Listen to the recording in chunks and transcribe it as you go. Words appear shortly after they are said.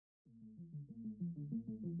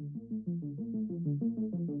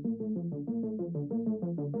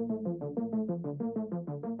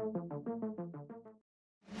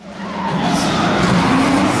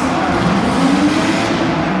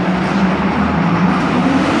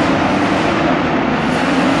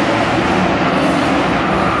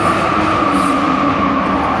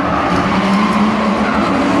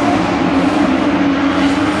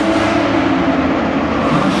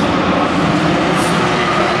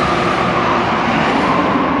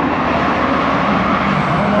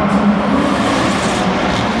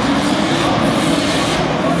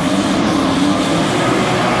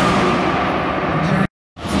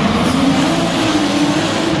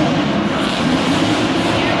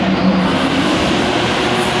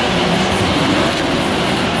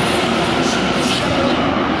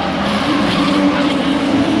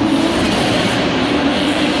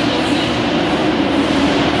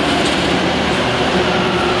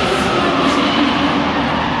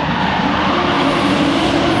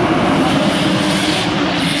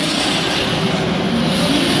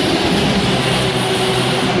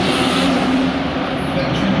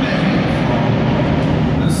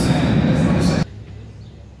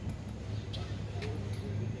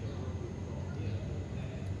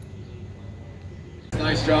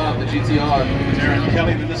Nice job, the GTR. Darren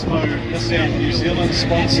Kelly, the Nissan New Zealand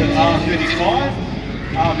sponsored R35,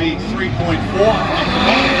 Rb34.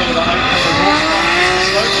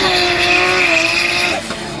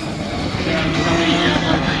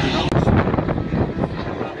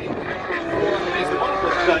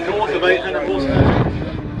 North of 800 horsepower.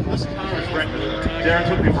 This car is wrecked. Darren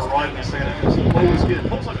took me for a ride in this thing, and it always good.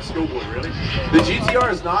 It looks like a schoolboy, really. The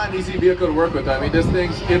GTR is not an easy vehicle to work with. I mean, this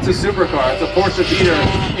thing's, it's a supercar. It's a Porsche beater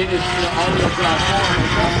in its all-wheel drive form.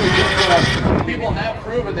 It's also just, people have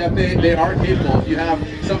proven that they are capable. If you have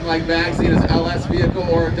something like Maxine's LS vehicle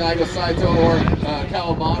or Daigo Saito or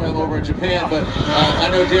Kawabata over in Japan, but I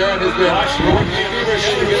know Darren has been working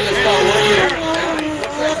feverishly to get this car working.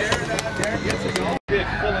 Looks like Darren gets it going.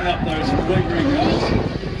 Filling up those big cars.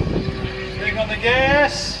 Getting on the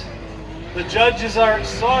gas. The judges are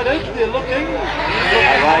excited. They're looking.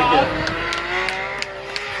 I like it.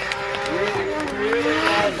 Really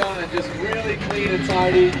well done. Just really clean and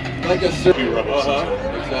tidy, like a circuit.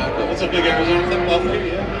 Exactly. That's a big episode. Lovely.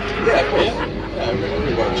 Yeah, of course.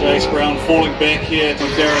 Yeah, Chase Brown falling back here to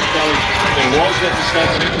Darren Kelly. There was that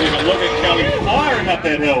discussion, but look at Kelly firing up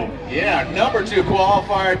that hill. Yeah, number 2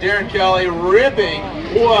 qualifier, Darren Kelly ripping.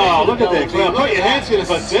 Wow, look at that clip. Put your hands together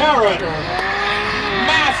for Darren.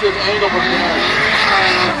 Massive angle from Darren.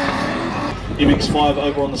 MX-5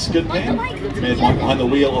 over on the skid pan. Mad Mike behind the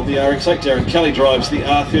wheel of the RX-8. Darren Kelly drives the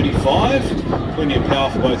R35. Plenty of power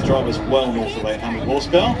for both drivers, well north of 800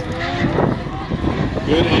 horsepower.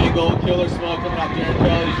 Good angle, killer smoke coming off Darren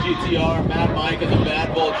Kelly's GTR. Mad Mike in the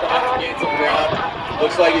Bad Bull trying to gain some ground.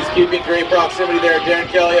 Looks like he's keeping great proximity there. Darren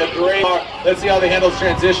Kelly, a great car. Let's see how they handle this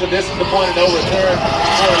transition. This is the point of no return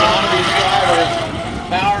for a lot of these drivers.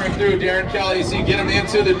 Powering through Darren Kelly, you see, get him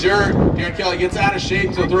into the dirt. Darren Kelly gets out of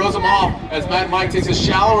shape, so throws him off as Mad Mike takes a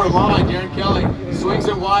shallower line. Darren Kelly swings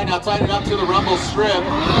it wide, now tighten it up to the rumble strip.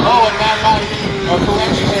 Oh, and Mad Mike, a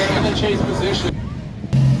collection there in the chase position.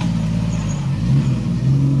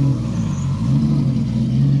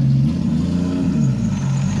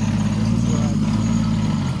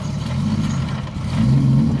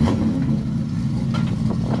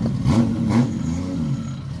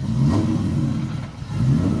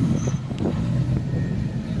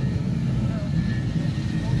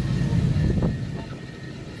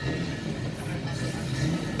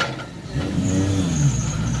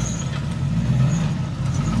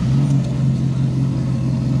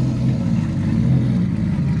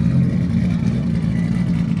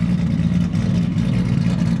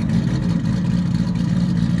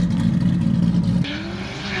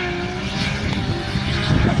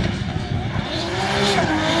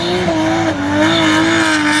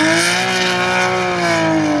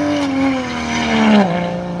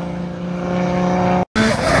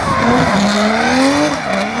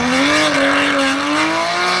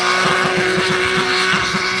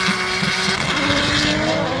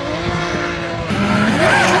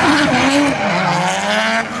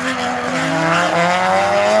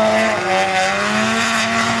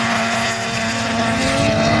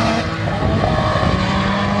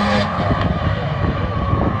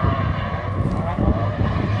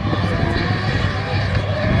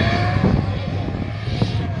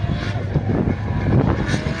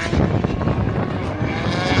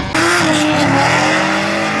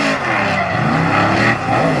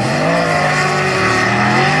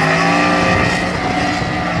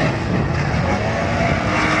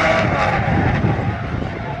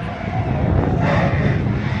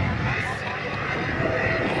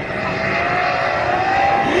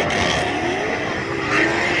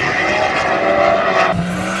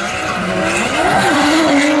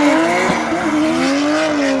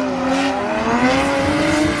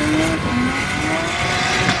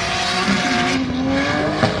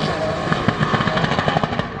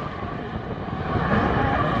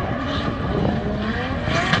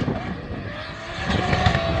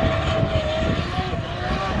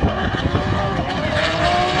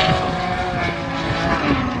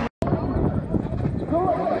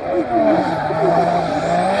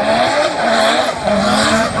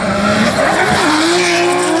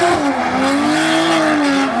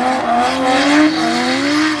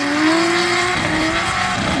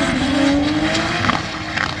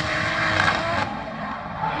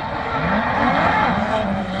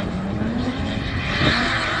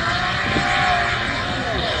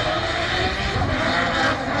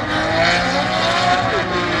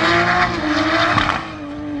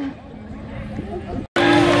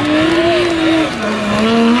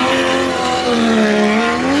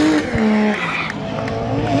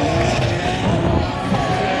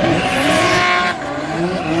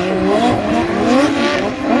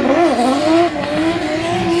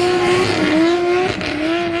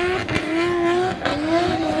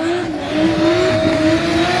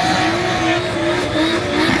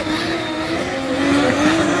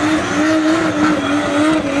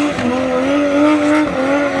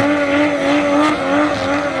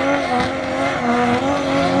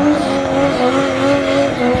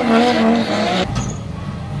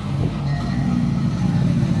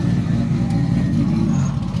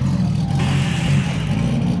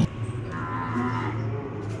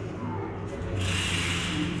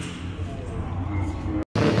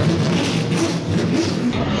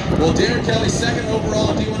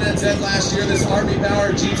 Donuts at last year. This RB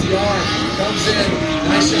powered GTR comes in.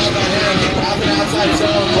 Nice shot by him. Off an outside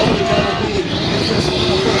zone. Holy double beat. Gets this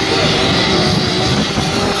one for the flip.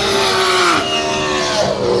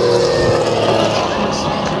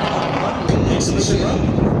 Exhibition run.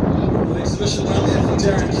 Exhibition run there from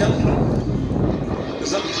Darren Kelly.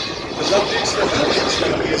 Goes up